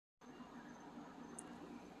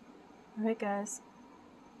Alright guys,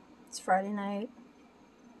 it's Friday night.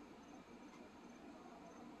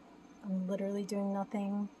 I'm literally doing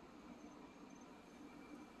nothing.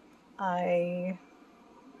 I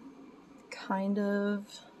kind of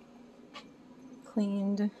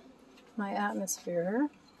cleaned my atmosphere.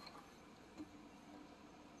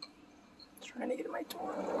 Trying to get to my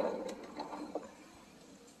door.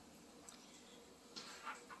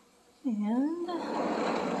 And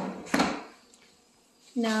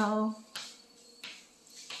now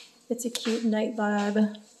it's a cute night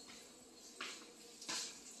vibe.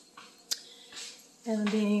 And I'm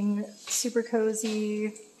being super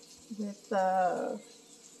cozy with my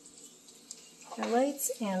lights,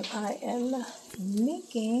 and I am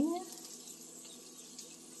making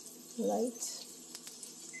light.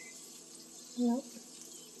 Nope.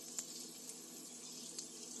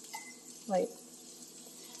 Light.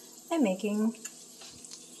 I'm making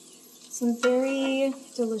some very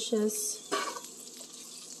delicious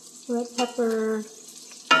red pepper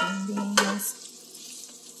green beans.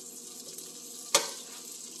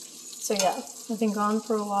 So yeah, I've been gone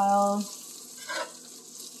for a while.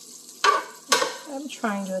 I'm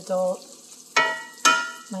trying to adult.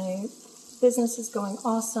 My business is going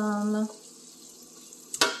awesome.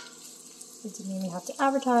 I didn't even have to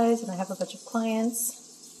advertise, and I have a bunch of clients.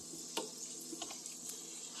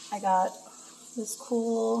 I got this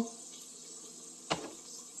cool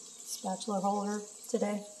spatula holder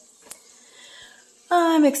today.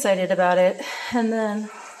 I'm excited about it. And then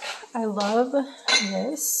I love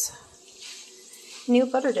this new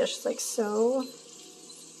butter dish. It's like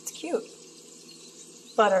it's cute.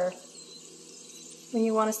 Butter when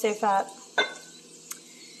you want to stay fat.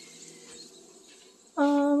 I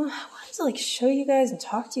wanted to like show you guys and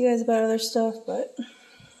talk to you guys about other stuff, but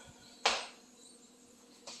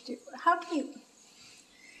dude, how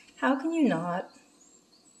can you not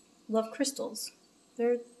love crystals?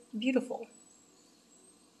 They're beautiful.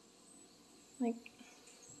 Like,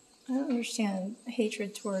 I don't understand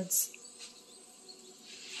hatred towards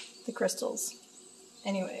the crystals.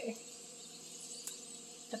 Anyway,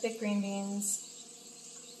 epic green beans.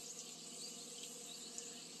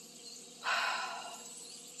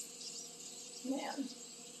 Man,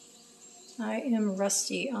 I am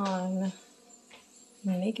rusty on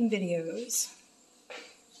making videos.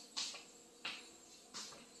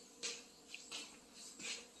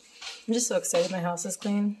 I'm just so excited my house is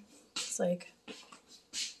clean. It's like,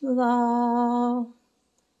 la,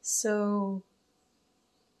 so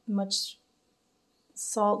much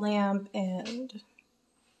salt lamp and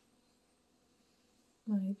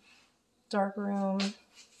my dark room.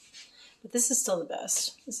 But this is still the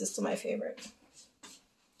best. This is still my favorite.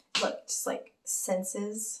 Look, just like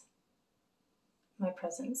senses my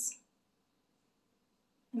presence.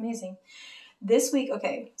 Amazing. This week,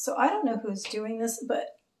 okay, so I don't know who's doing this,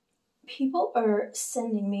 but people are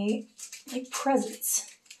sending me like presents.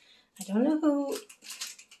 I don't know who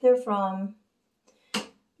they're from,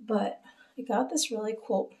 but I got this really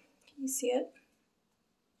cool. Can you see it?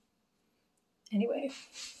 Anyway,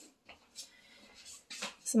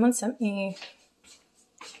 someone sent me,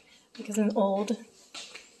 because I'm old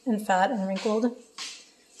and fat and wrinkled,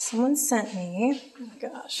 someone sent me, oh my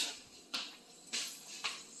gosh,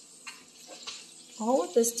 all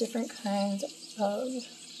of this different kinds of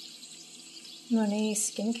Monat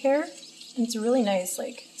skincare. And it's really nice.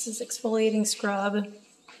 Like, this is exfoliating scrub. And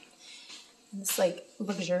this like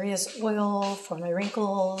luxurious oil for my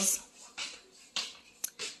wrinkles.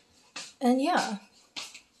 And yeah.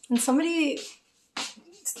 And somebody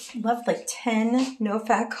left like 10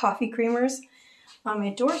 no-fat coffee creamers on my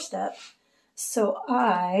doorstep. So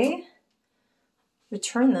I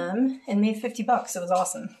returned them and made $50. It was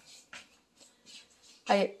awesome.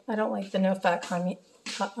 I don't like the no-fat coffee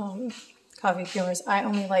creamers. I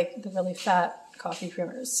only like the really fat coffee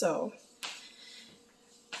creamers. So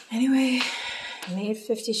anyway, I made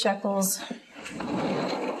 50 shekels.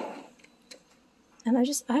 And I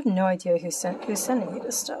have no idea who's sending me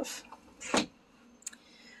this stuff. But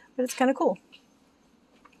it's kind of cool.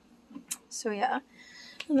 So yeah.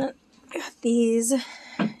 And then I got these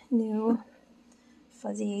new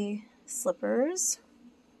fuzzy slippers.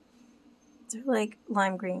 They're like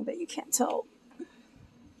lime green, but you can't tell.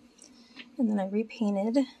 And then I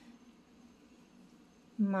repainted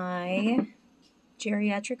my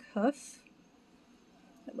geriatric hoof.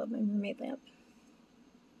 I love my mermaid lamp.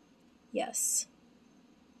 Yes.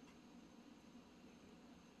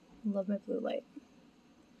 I love my blue light.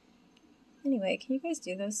 Anyway, can you guys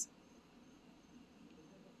do this?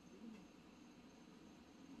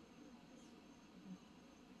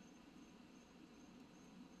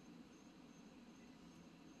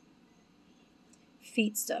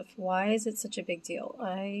 feet stuff. Why is it such a big deal?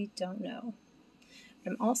 I don't know.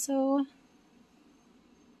 But I'm also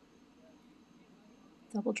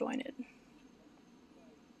double jointed.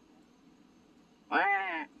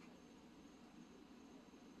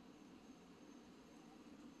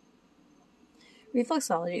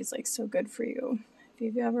 Reflexology is like so good for you. If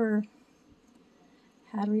you've ever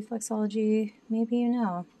had reflexology, maybe you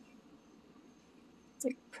know. It's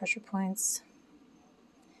like pressure points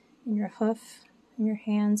in your hoof, in your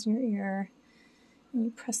hands, in your ear, and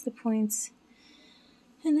you press the points,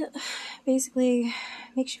 and it basically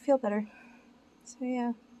makes you feel better. So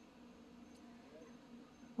yeah.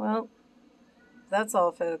 Well, that's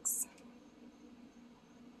all, folks.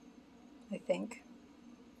 I think.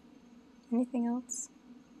 Anything else?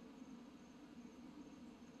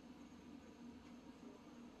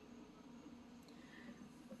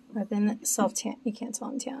 I've been self-tan. You can't tell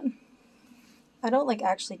I'm tan. I don't like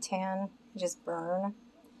actually tan. I just burn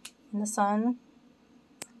in the sun.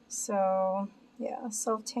 So yeah,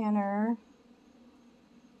 self-tanner.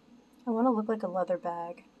 I want to look like a leather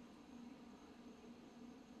bag.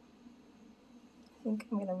 I think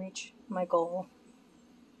I'm going to reach my goal.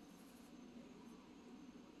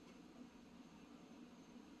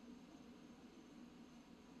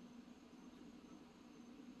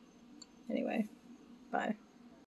 Anyway,